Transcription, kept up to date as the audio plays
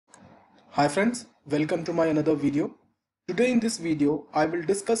Hi friends, welcome to my another video. Today in this video, I will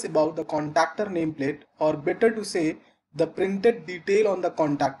discuss about the contactor nameplate, or better to say the printed detail on the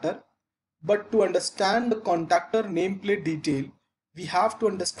contactor. But to understand the contactor nameplate detail, we have to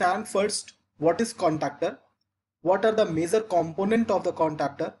understand first what is contactor, what are the major component of the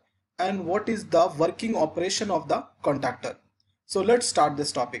contactor, and what is the working operation of the contactor. So let's start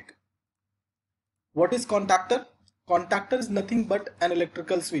this topic. What is contactor? Contactor is nothing but an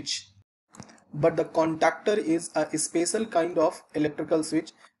electrical switch, but the contactor is a special kind of electrical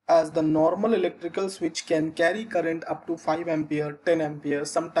switch, as the normal electrical switch can carry current up to 5 ampere, 10 ampere,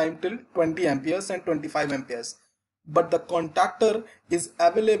 sometime till 20 amperes and 25 amperes. But the contactor is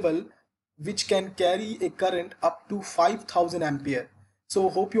available which can carry a current up to 5000 ampere. So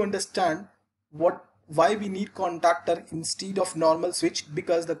hope you understand why we need contactor instead of normal switch,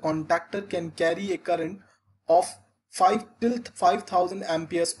 because the contactor can carry a current of 5 till 5000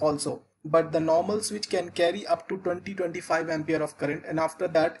 amperes also, but the normal switch can carry up to 20-25 ampere of current, and after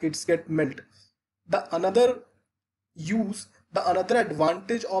that it's get melt. The another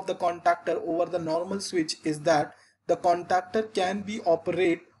advantage of the contactor over the normal switch is that the contactor can be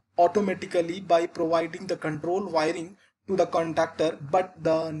operate automatically by providing the control wiring to the contactor, but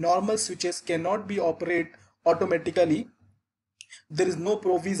the normal switches cannot be operate automatically. There is no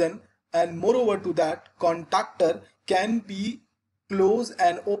provision, and moreover to that, contactor can be close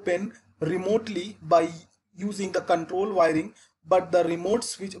and open remotely by using the control wiring, but the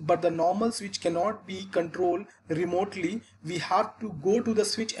normal switch cannot be controlled remotely. We have to go to the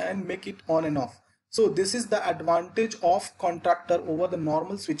switch and make it on and off. So this is the advantage of contactor over the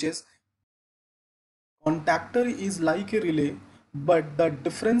normal switches. Contactor is like a relay, but the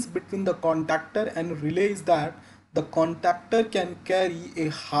difference between the contactor and relay is that the contactor can carry a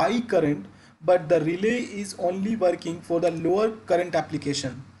high current, but the relay is only working for the lower current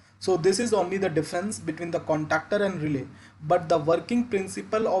application. So this is only the difference between the contactor and relay, but the working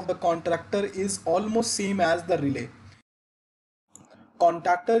principle of the contactor is almost same as the relay.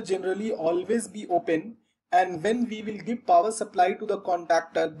 Contactor generally always be open, and when we will give power supply to the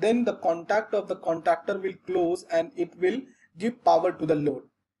contactor, then the contact of the contactor will close and it will give power to the load.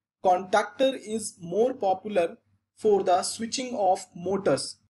 Contactor is more popular for the switching of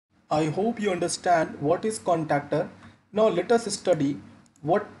motors. I hope you understand what is contactor. Now let us study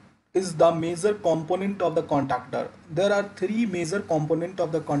what is the major component of the contactor. There are three major components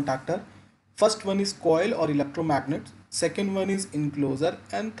of the contactor. First one is coil or electromagnet, second one is enclosure,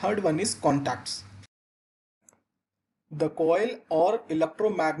 and third one is contacts. The coil or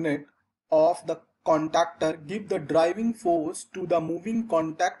electromagnet of the contactor give the driving force to the moving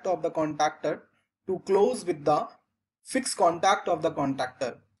contact of the contactor to close with the fixed contact of the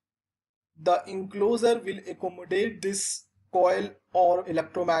contactor. The enclosure will accommodate this coil or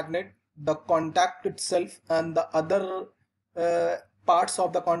electromagnet, the contact itself, and the other parts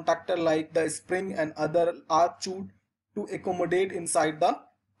of the contactor like the spring and other are chewed to accommodate inside the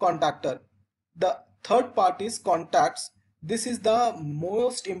contactor. The third part is contacts. This is the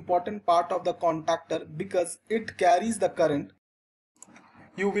most important part of the contactor because it carries the current.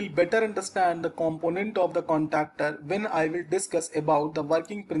 You will better understand the component of the contactor when I will discuss about the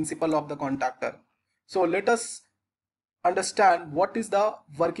working principle of the contactor. So let us understand what is the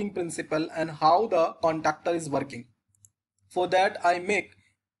working principle and how the contactor is working. For that I make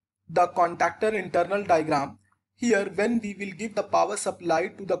the contactor internal diagram. Here when we will give the power supply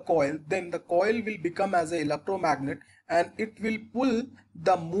to the coil, then the coil will become as an electromagnet and it will pull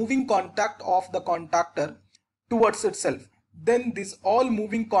the moving contact of the contactor towards itself. Then these all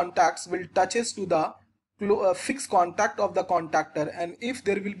moving contacts will touches to the fixed contact of the contactor, and if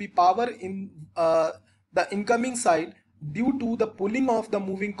there will be power in the incoming side, due to the pulling of the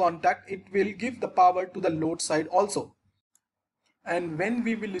moving contact, it will give the power to the load side also. And when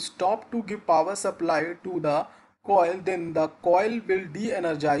we will stop to give power supply to the coil, then the coil will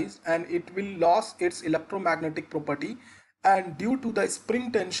de-energize and it will lose its electromagnetic property, and due to the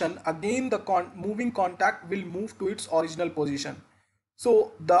spring tension again the moving contact will move to its original position.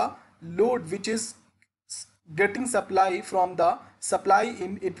 So the load which is getting supply from the supply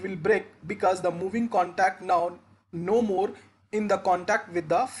in, it will break because the moving contact now no more in the contact with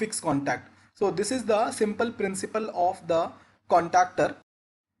the fixed contact. So this is the simple principle of the contactor.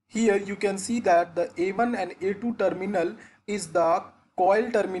 Here you can see that the A1 and A2 terminal is the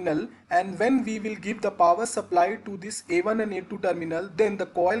coil terminal, and when we will give the power supply to this A1 and A2 terminal, then the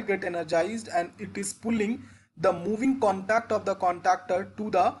coil get energized and it is pulling the moving contact of the contactor to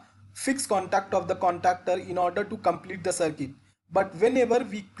the fixed contact of the contactor in order to complete the circuit. But whenever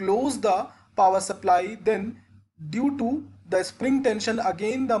we close the power supply, then due to the spring tension,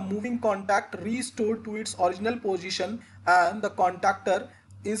 again the moving contact restored to its original position and the contactor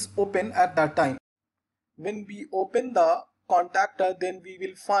is open at that time. When we open the contactor, then we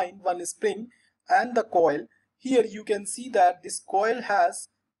will find one spring and the coil. Here you can see that this coil has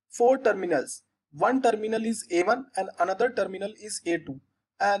four terminals. One terminal is A1 and another terminal is A2,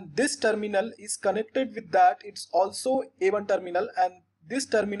 and this terminal is connected with that, it's also A1 terminal, and this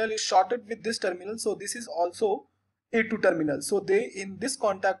terminal is shorted with this terminal, so this is also A2 terminal. So they, in this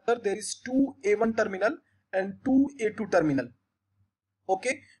contactor there is two A1 terminal and two A2 terminal.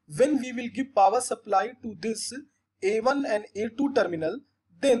 Okay, when we will give power supply to this A1 and A2 terminal,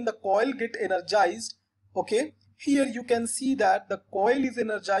 then the coil get energized. Okay, here you can see that the coil is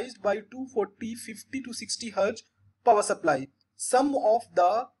energized by 240, 50 to 60 Hertz power supply. Some of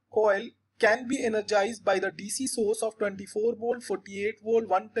the coil can be energized by the DC source of 24 volt, 48 volt,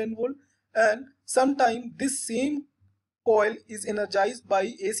 110 volt, and sometimes this same coil is energized by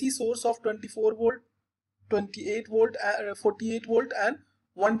AC source of 24 volt, 28 volt, 48 volt and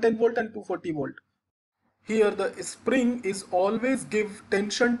 110 volt and 240 volt. Here the spring is always give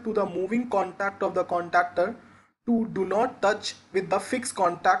tension to the moving contact of the contactor to do not touch with the fixed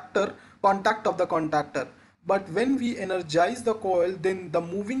contact of the contactor. But when we energize the coil, then the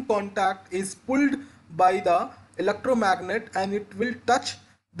moving contact is pulled by the electromagnet and it will touch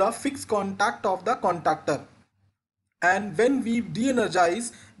the fixed contact of the contactor. And when we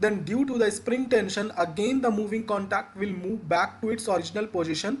de-energize, then due to the spring tension, again the moving contact will move back to its original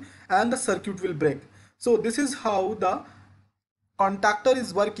position and the circuit will break. So this is how the contactor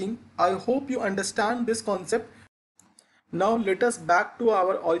is working. I hope you understand this concept. Now let us back to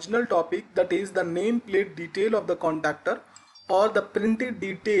our original topic, that is the nameplate detail of the contactor or the printed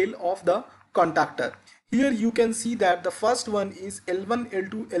detail of the contactor. Here you can see that the first one is L1,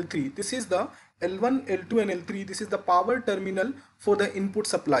 L2, L3. This is the L1, L2 and L3. This is the power terminal for the input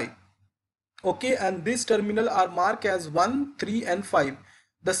supply. Okay, and this terminal are marked as 1, 3 and 5.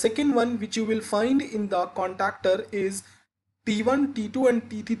 The second one which you will find in the contactor is T1, T2 and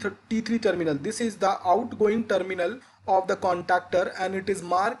T3 terminal. This is the outgoing terminal of the contactor and it is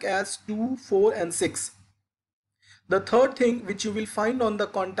marked as 2, 4 and 6. The third thing which you will find on the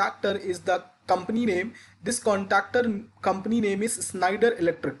contactor is the company name. This contactor company name is Schneider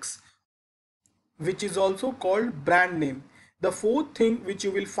Electrics, which is also called brand name. The fourth thing which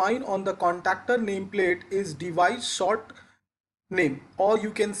you will find on the contactor nameplate is device short name, or you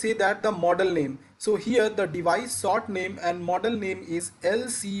can say that the model name. So here the device short name and model name is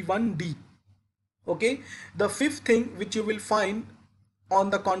LC1D. Okay, the fifth thing which you will find on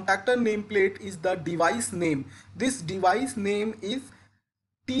the contactor nameplate is the device name. This device name is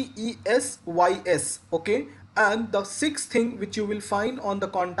TESYS. Okay, and the sixth thing which you will find on the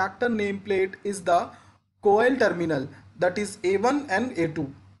contactor nameplate is the coil terminal, that is A1 and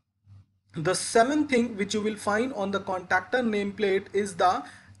A2. The seventh thing which you will find on the contactor nameplate is the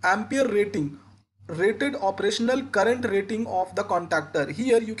ampere rating, rated operational current rating of the contactor.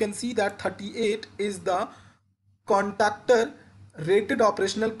 Here you can see that 38 is the contactor rated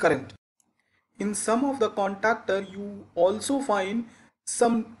operational current. In some of the contactor you also find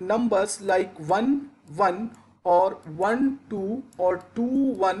some numbers like 1, 1 or 1, 2 or 2,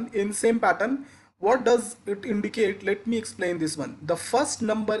 1 in same pattern. What does it indicate? Let me explain this one. The first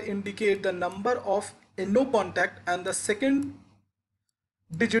number indicate the number of NO contact and the second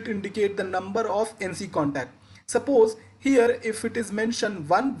digit indicate the number of NC contact. Suppose here if it is mentioned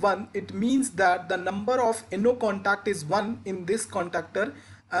 1, 1, it means that the number of NO contact is 1 in this contactor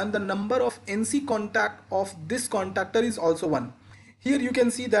and the number of NC contact of this contactor is also 1. Here you can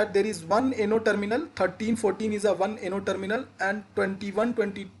see that there is one NO terminal, 13, 14 is a one NO terminal and 21,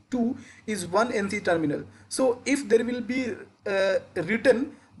 22 is one NC terminal. So if there will be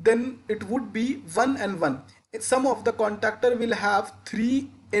written, then it would be 1 and 1. Some of the contactor will have 3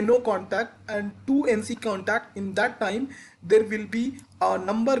 NO contact and 2 NC contact. In that time there will be a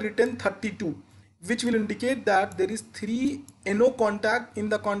number written 32, which will indicate that there is 3 NO contact in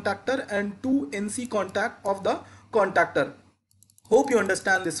the contactor and 2 NC contact of the contactor. Hope you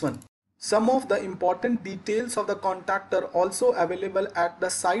understand this one. Some of the important details of the contactor also available at the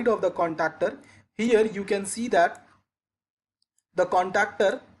side of the contactor. Here you can see that the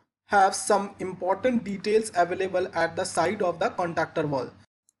contactor have some important details available at the side of the contactor wall.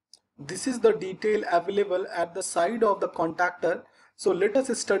 This is the detail available at the side of the contactor. So let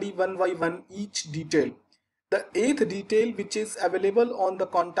us study one by one each detail. The 8th detail which is available on the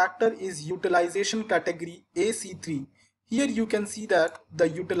contactor is utilization category AC3. Here you can see that the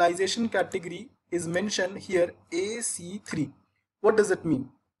utilization category is mentioned here AC3. What does it mean?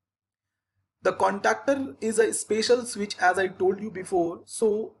 The contactor is a special switch, as I told you before.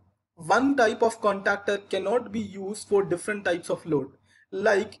 So one type of contactor cannot be used for different types of load.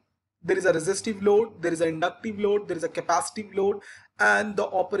 Like there is a resistive load, there is an inductive load, there is a capacitive load, and the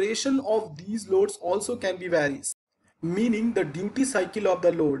operation of these loads also can be varies, meaning the duty cycle of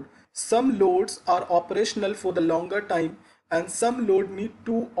the load. Some loads are operational for the longer time and some load need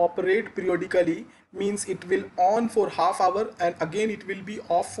to operate periodically, means it will on for half hour and again it will be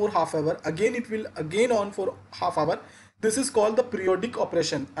off for half hour, again it will again on for half hour. This is called the periodic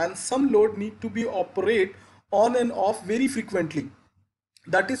operation. And some load need to be operate on and off very frequently.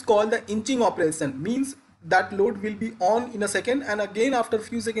 That is called the inching operation, means that load will be on in a second and again after a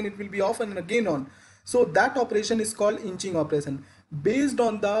few seconds it will be off and again on. So that operation is called inching operation. Based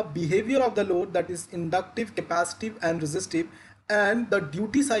on the behavior of the load, that is inductive, capacitive and resistive, and the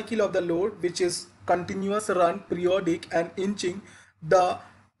duty cycle of the load, which is continuous, run, periodic and inching, the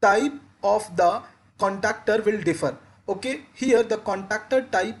type of the contactor will differ. Okay, here the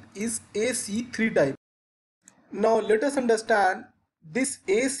contactor type is AC3 type. Now let us understand this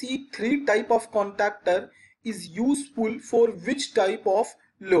AC3 type of contactor is useful for which type of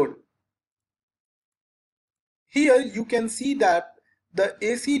load. Here you can see that the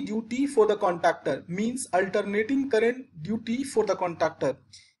AC duty for the contactor means alternating current duty for the contactor.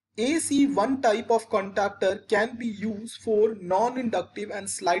 AC1 type of contactor can be used for non-inductive and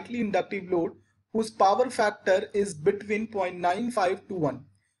slightly inductive load whose power factor is between 0.95 to 1.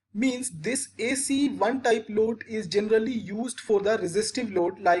 Means this AC1 type load is generally used for the resistive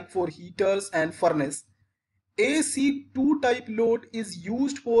load like for heaters and furnace. AC2 type load is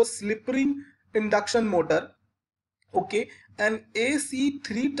used for slip ring induction motor. Okay, and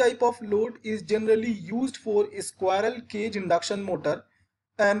AC3 type of load is generally used for a squirrel cage induction motor,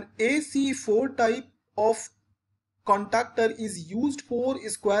 and AC4 type of contactor is used for a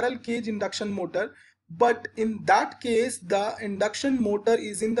squirrel cage induction motor, but in that case the induction motor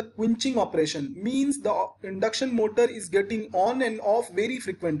is in the quenching operation, means the induction motor is getting on and off very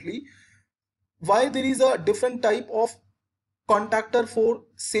frequently. Why there is a different type of contactor for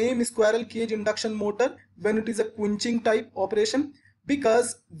same squirrel cage induction motor when it is a quenching type operation?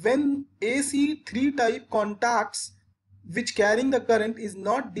 Because when AC3 type contacts which carrying the current is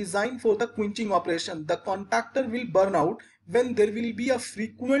not designed for the quenching operation, the contactor will burn out when there will be a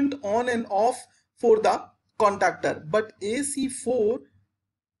frequent on and off for the contactor. But AC4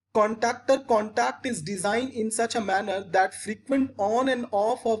 contactor contact is designed in such a manner that frequent on and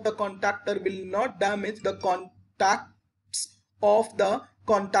off of the contactor will not damage the contacts of the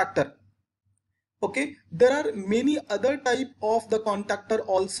contactor. Okay, there are many other type of the contactor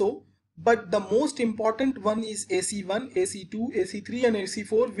also, but the most important one is AC1, AC2, AC3 and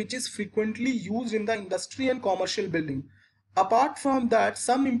AC4, which is frequently used in the industry and commercial building. Apart from that,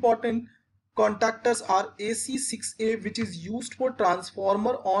 some important contactors are AC6A, which is used for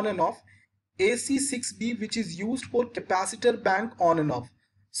transformer on and off, AC6B, which is used for capacitor bank on and off.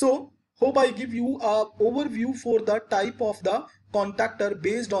 So hope I give you a overview for the type of the contactor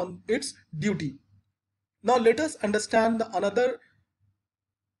based on its duty. Now let us understand another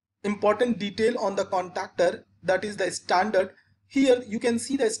important detail on the contactor, that is the standard. Here you can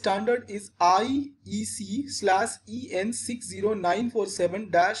see the standard is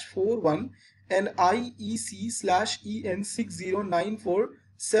IEC/EN60947-41 and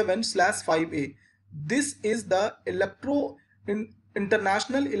IEC/EN60947/5A. This is the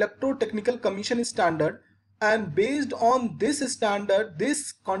International Electrotechnical Commission standard, and based on this standard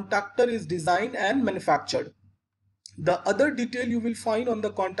this contactor is designed and manufactured. The other detail you will find on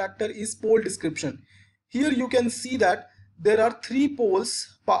the contactor is pole description. Here you can see that there are 3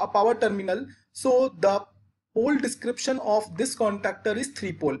 poles, power terminal. So the pole description of this contactor is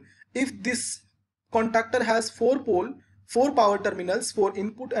 3 pole. If this contactor has 4 pole, 4 power terminals for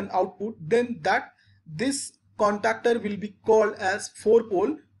input and output, then this contactor will be called as 4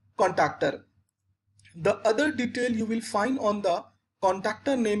 pole contactor. The other detail you will find on the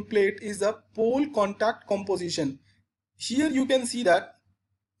contactor nameplate is a pole contact composition. Here you can see that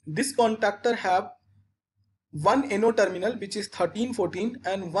this contactor have one NO terminal which is 1314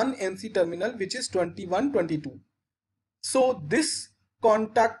 and one NC terminal which is 2122. So this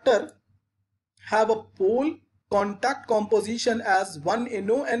contactor have a pole contact composition as one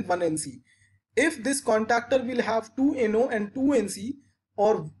NO and one NC. If this contactor will have 2 NO and 2 NC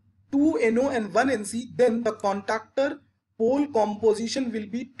or 2 NO and 1 NC, then the contactor pole composition will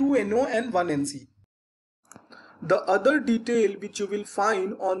be 2 NO and 1 NC. The other detail which you will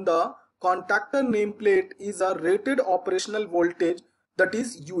find on the contactor nameplate is a rated operational voltage, that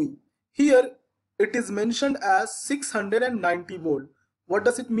is UE. Here it is mentioned as 690 volt. What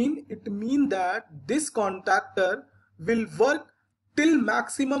does it mean? It means that this contactor will work till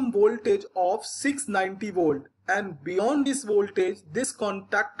maximum voltage of 690 volt, and beyond this voltage this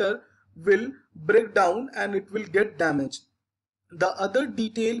contactor will break down and it will get damaged. The other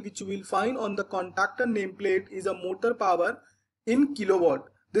detail which you will find on the contactor nameplate is a motor power in kilowatt.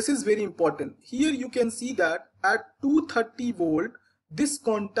 This is very important. Here you can see that at 230 volt this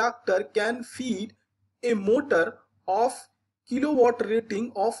contactor can feed a motor of kilowatt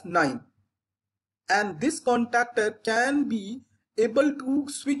rating of 9, and this contactor can be able to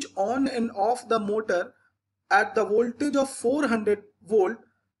switch on and off the motor at the voltage of 400 volt,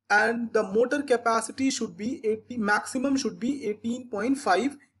 and the motor capacity should be 80, maximum should be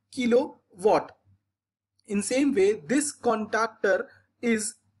 18.5 kilowatt. In same way, this contactor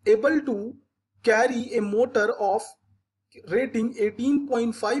is able to carry a motor of rating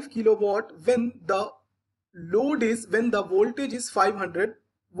 18.5 kilowatt when the voltage is 500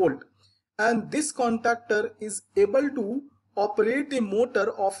 volt, and this contactor is able to operate a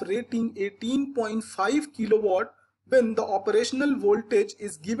motor of rating 18.5 kilowatt when the operational voltage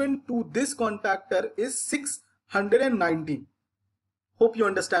is given to this contactor is 690. Hope you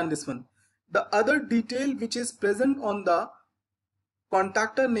understand this one. The other detail which is present on the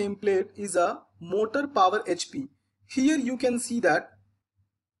contactor nameplate is a motor power HP. Here you can see that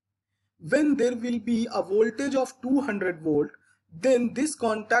when there will be a voltage of 200 volt, then this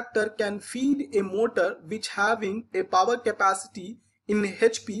contactor can feed a motor which having a power capacity in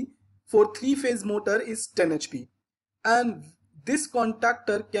HP for 3-phase motor is 10 HP, and this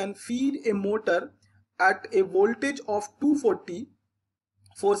contactor can feed a motor at a voltage of 240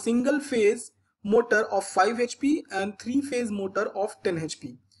 for single phase motor of 5 HP and 3-phase motor of 10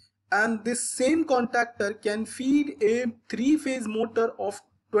 HP, and this same contactor can feed a 3-phase motor of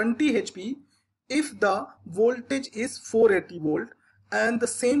 20 HP if the voltage is 480 volt, and the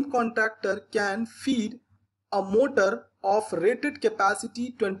same contactor can feed a motor of rated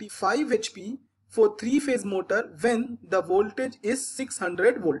capacity 25 HP for 3-phase motor when the voltage is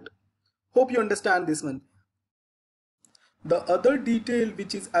 600 volt. Hope you understand this one. The other detail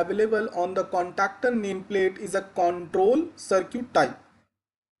which is available on the contactor nameplate is a control circuit type.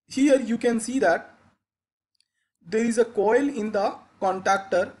 Here you can see that there is a coil in the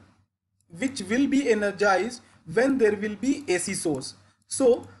contactor which will be energized when there will be AC source.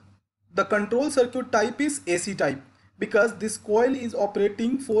 So the control circuit type is AC type because this coil is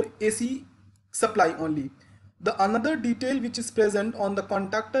operating for AC supply only. The another detail which is present on the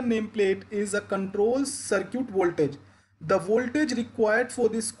contactor nameplate is a control circuit voltage. The voltage required for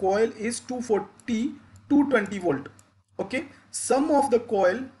this coil is 240 220 volt. Okay, some of the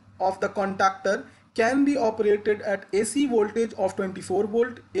coil of the contactor can be operated at AC voltage of 24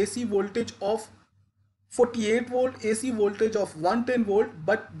 volt, AC voltage of 48 volt, AC voltage of 110 volt,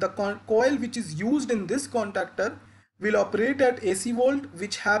 but the coil which is used in this contactor will operate at AC volt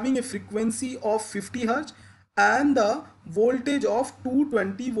which having a frequency of 50 Hz and the voltage of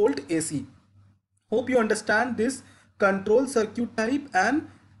 220 volt AC. Hope you understand this control circuit type and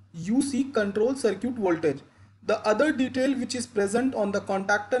UC control circuit voltage. The other detail which is present on the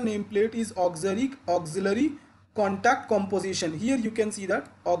contactor nameplate is auxiliary contact composition. Here you can see that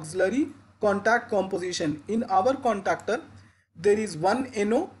auxiliary contact composition. In our contactor there is one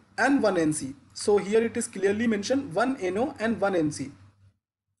NO and one NC. So here it is clearly mentioned one NO and one NC.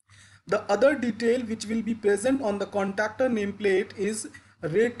 The other detail which will be present on the contactor nameplate is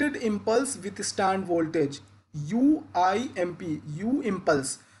rated impulse withstand voltage, UIMP, U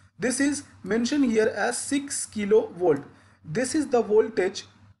impulse. This is mentioned here as 6 kilovolt. This is the voltage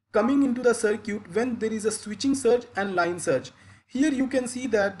coming into the circuit when there is a switching surge and line surge. Here you can see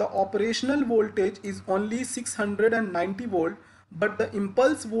that the operational voltage is only 690 volt, but the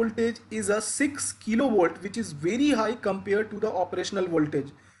impulse voltage is a 6 kilovolt, which is very high compared to the operational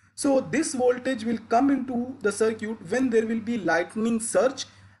voltage. So this voltage will come into the circuit when there will be lightning surge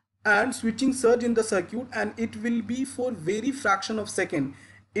and switching surge in the circuit, and it will be for very fraction of second.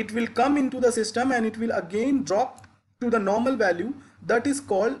 It will come into the system and it will again drop to the normal value, that is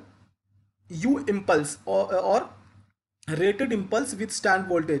called U impulse or rated impulse withstand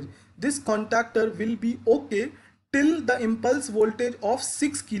voltage. This contactor will be okay till the impulse voltage of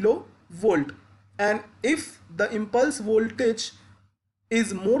 6 kilovolt, and if the impulse voltage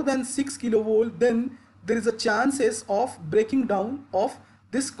is more than 6 kilovolt, then there is a chances of breaking down of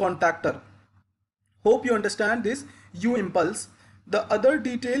this contactor. Hope you understand this U impulse. The other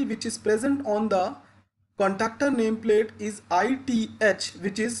detail which is present on the contactor nameplate is ITH,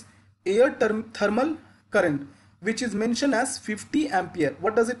 which is air thermal current, which is mentioned as 50 ampere.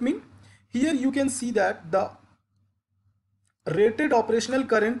 What does it mean? Here you can see that the rated operational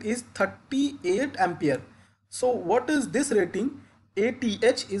current is 38 ampere. So what is this rating?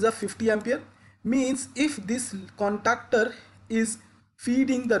 ATH is a 50 ampere, means if this contactor is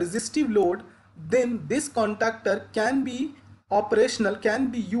feeding the resistive load, then this contactor can be operational, can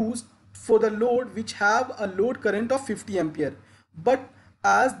be used for the load which have a load current of 50 ampere. But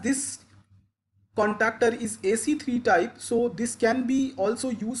as this contactor is AC3 type, so this can be also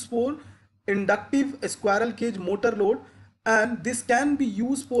used for inductive squirrel cage motor load, and this can be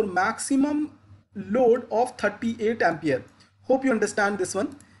used for maximum load of 38 ampere. Hope you understand this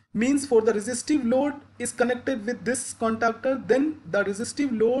one. Means for the resistive load is connected with this contactor, then the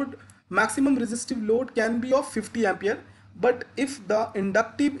resistive load, maximum resistive load can be of 50 ampere. But if the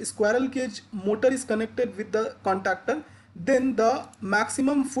inductive squirrel cage motor is connected with the contactor, then the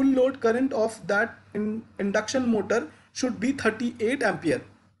maximum full load current of that induction motor should be 38 ampere.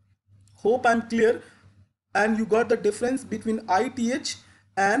 Hope I'm clear and you got the difference between ITH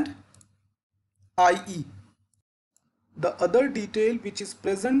and IE. The other detail which is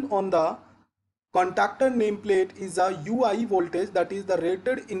present on the contactor nameplate is a UI voltage, that is the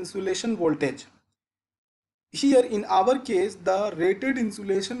rated insulation voltage. Here in our case, the rated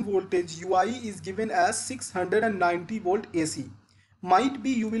insulation voltage UI is given as 690 volt AC. Might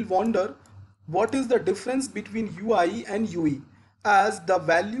be you will wonder what is the difference between UI and UE, as the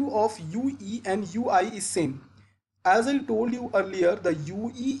value of UE and UI is same. As I told you earlier, the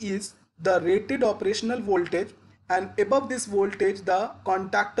UE is the rated operational voltage, and above this voltage the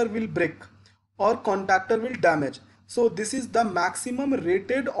contactor will break or contactor will damage. So this is the maximum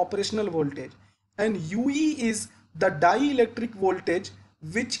rated operational voltage. And UE is the dielectric voltage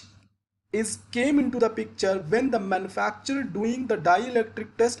which is came into the picture when the manufacturer doing the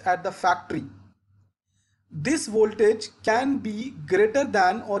dielectric test at the factory. This voltage can be greater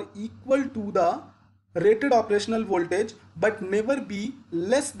than or equal to the rated operational voltage, but never be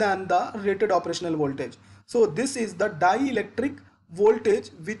less than the rated operational voltage. So this is the dielectric voltage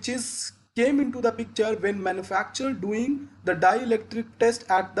which is came into the picture when manufacturer doing the dielectric test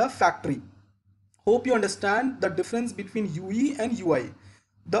at the factory. Hope you understand the difference between UE and UI.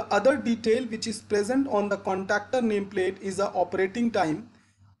 The other detail which is present on the contactor nameplate is the operating time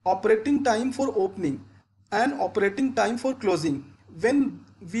for opening and operating time for closing. When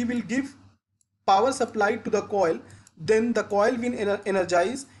we will give power supply to the coil, then the coil will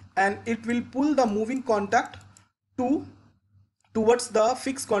energize and it will pull the moving contact towards the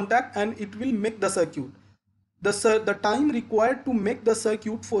fixed contact and it will make the circuit. The time required to make the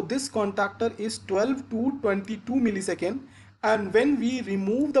circuit for this contactor is 12 to 22 millisecond, and when we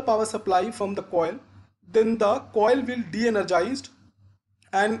remove the power supply from the coil, then the coil will de-energized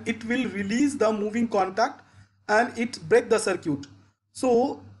and it will release the moving contact and it break the circuit.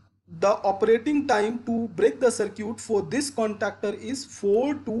 So the operating time to break the circuit for this contactor is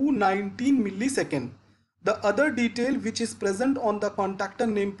 4 to 19 millisecond. The other detail which is present on the contactor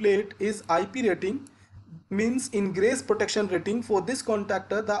nameplate is IP rating, means ingress protection rating. For this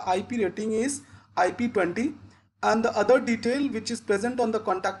contactor the IP rating is IP20, and the other detail which is present on the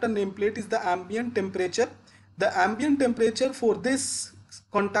contactor nameplate is the ambient temperature. The ambient temperature for this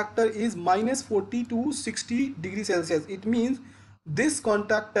contactor is -40 to 60 degrees Celsius. It means this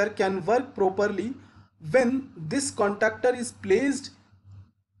contactor can work properly when this contactor is placed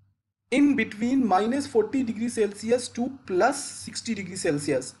in between -40 degrees Celsius to +60 degrees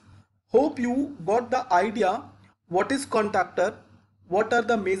Celsius. Hope you got the idea what is contactor, what are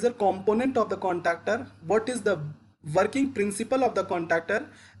the major component of the contactor, what is the working principle of the contactor,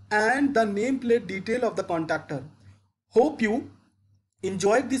 and the nameplate detail of the contactor. Hope you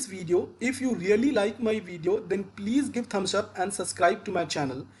enjoyed this video. If you really like my video, then please give thumbs up and subscribe to my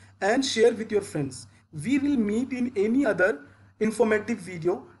channel and share with your friends. We will meet in any other informative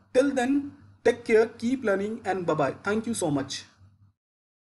video. Till then, take care, keep learning, and bye bye. Thank you so much.